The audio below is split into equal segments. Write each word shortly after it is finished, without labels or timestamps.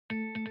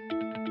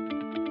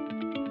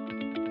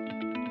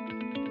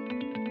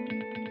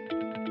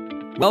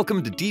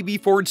Welcome to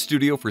dbForge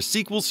Studio for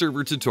SQL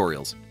Server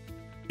tutorials.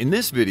 In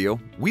this video,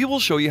 we will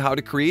show you how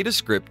to create a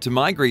script to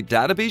migrate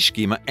database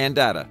schema and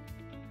data.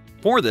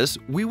 For this,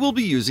 we will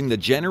be using the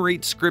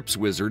Generate Scripts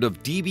wizard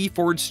of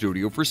dbForge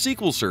Studio for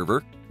SQL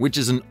Server, which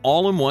is an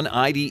all-in-one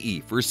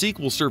IDE for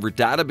SQL Server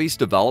database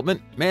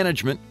development,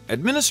 management,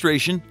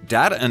 administration,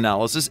 data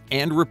analysis,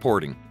 and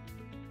reporting.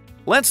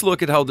 Let's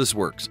look at how this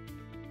works.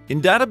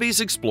 In Database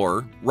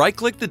Explorer,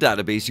 right-click the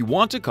database you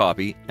want to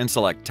copy and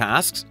select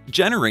Tasks,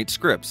 Generate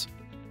Scripts.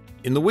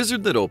 In the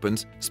wizard that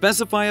opens,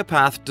 specify a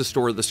path to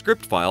store the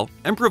script file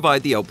and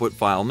provide the output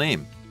file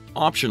name.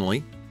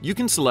 Optionally, you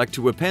can select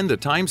to append a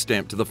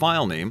timestamp to the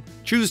file name,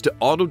 choose to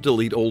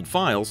auto-delete old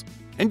files,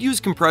 and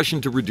use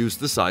compression to reduce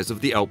the size of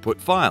the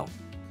output file.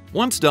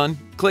 Once done,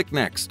 click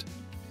Next.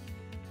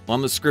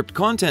 On the script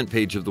content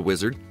page of the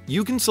wizard,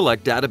 you can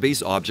select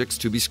database objects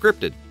to be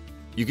scripted.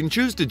 You can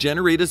choose to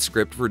generate a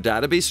script for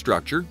database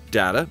structure,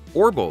 data,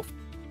 or both.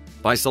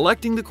 By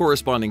selecting the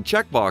corresponding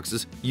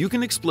checkboxes, you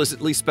can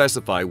explicitly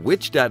specify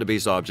which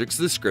database objects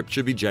the script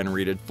should be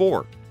generated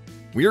for.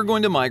 We are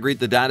going to migrate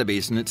the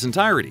database in its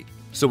entirety,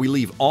 so we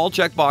leave all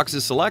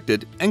checkboxes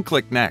selected and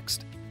click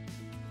Next.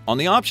 On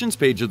the Options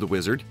page of the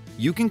wizard,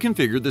 you can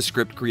configure the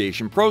script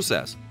creation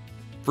process.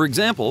 For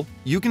example,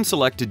 you can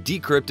select to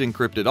decrypt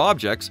encrypted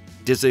objects,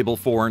 disable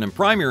foreign and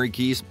primary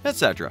keys,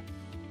 etc.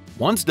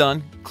 Once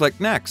done, click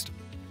Next.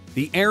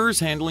 The Errors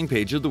Handling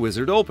page of the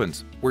wizard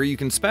opens, where you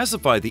can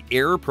specify the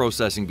error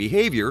processing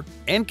behavior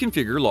and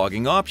configure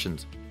logging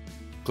options.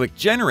 Click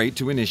Generate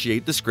to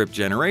initiate the script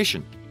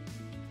generation.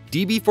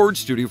 dbForge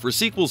Studio for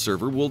SQL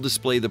Server will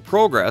display the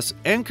progress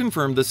and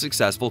confirm the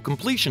successful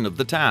completion of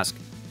the task.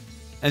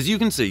 As you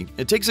can see,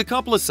 it takes a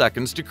couple of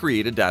seconds to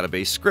create a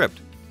database script.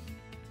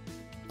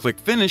 Click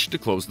Finish to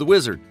close the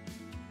wizard.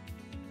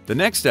 The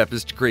next step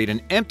is to create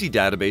an empty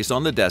database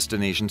on the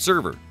destination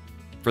server.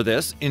 For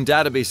this, in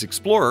Database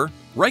Explorer,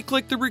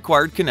 right-click the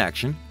required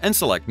connection and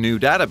select New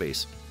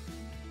Database.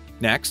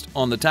 Next,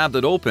 on the tab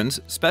that opens,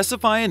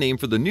 specify a name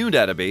for the new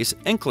database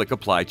and click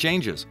Apply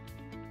Changes.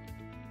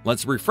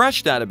 Let's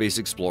refresh Database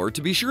Explorer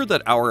to be sure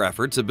that our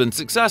efforts have been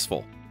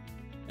successful.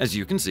 As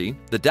you can see,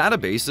 the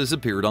database has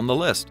appeared on the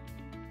list.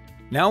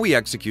 Now we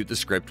execute the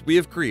script we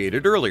have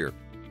created earlier.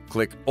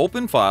 Click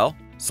Open File,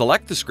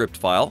 select the script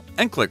file,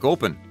 and click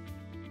Open.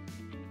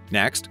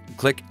 Next,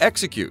 click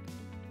Execute.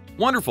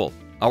 Wonderful!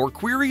 Our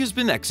query has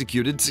been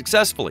executed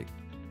successfully.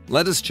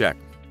 Let us check.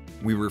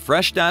 We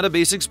refresh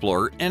Database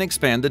Explorer and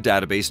expand the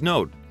database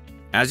node.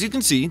 As you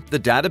can see, the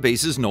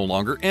database is no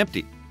longer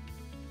empty.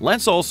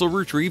 Let's also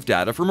retrieve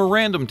data from a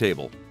random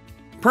table.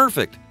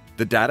 Perfect!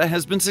 The data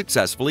has been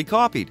successfully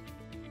copied.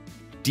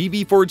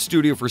 dbForge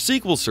Studio for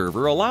SQL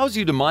Server allows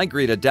you to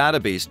migrate a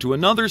database to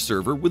another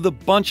server with a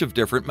bunch of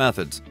different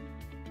methods.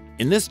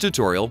 In this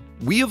tutorial,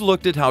 we have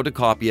looked at how to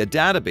copy a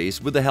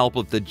database with the help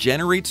of the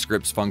Generate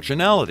Scripts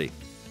functionality.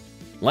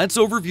 Let's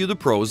overview the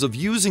pros of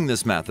using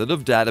this method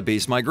of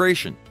database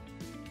migration.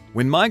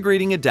 When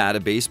migrating a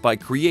database by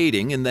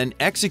creating and then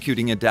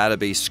executing a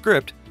database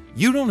script,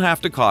 you don't have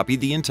to copy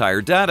the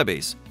entire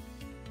database.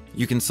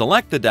 You can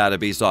select the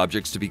database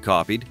objects to be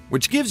copied,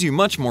 which gives you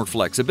much more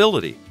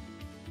flexibility.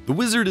 The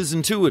wizard is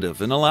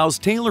intuitive and allows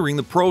tailoring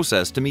the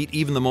process to meet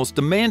even the most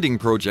demanding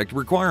project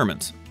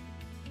requirements.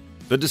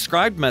 The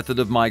described method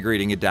of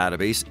migrating a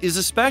database is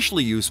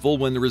especially useful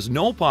when there is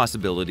no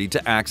possibility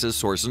to access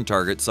source and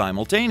target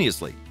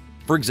simultaneously.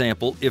 For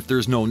example, if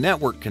there's no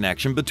network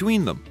connection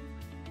between them.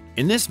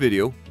 In this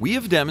video, we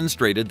have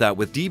demonstrated that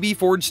with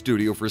dbForge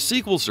Studio for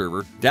SQL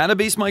Server,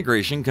 database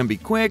migration can be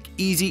quick,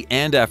 easy,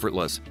 and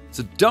effortless.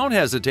 So don't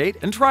hesitate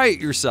and try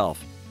it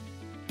yourself.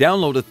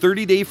 Download a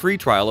 30-day free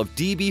trial of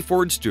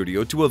dbForge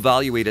Studio to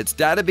evaluate its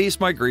database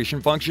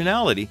migration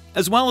functionality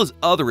as well as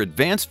other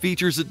advanced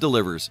features it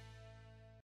delivers.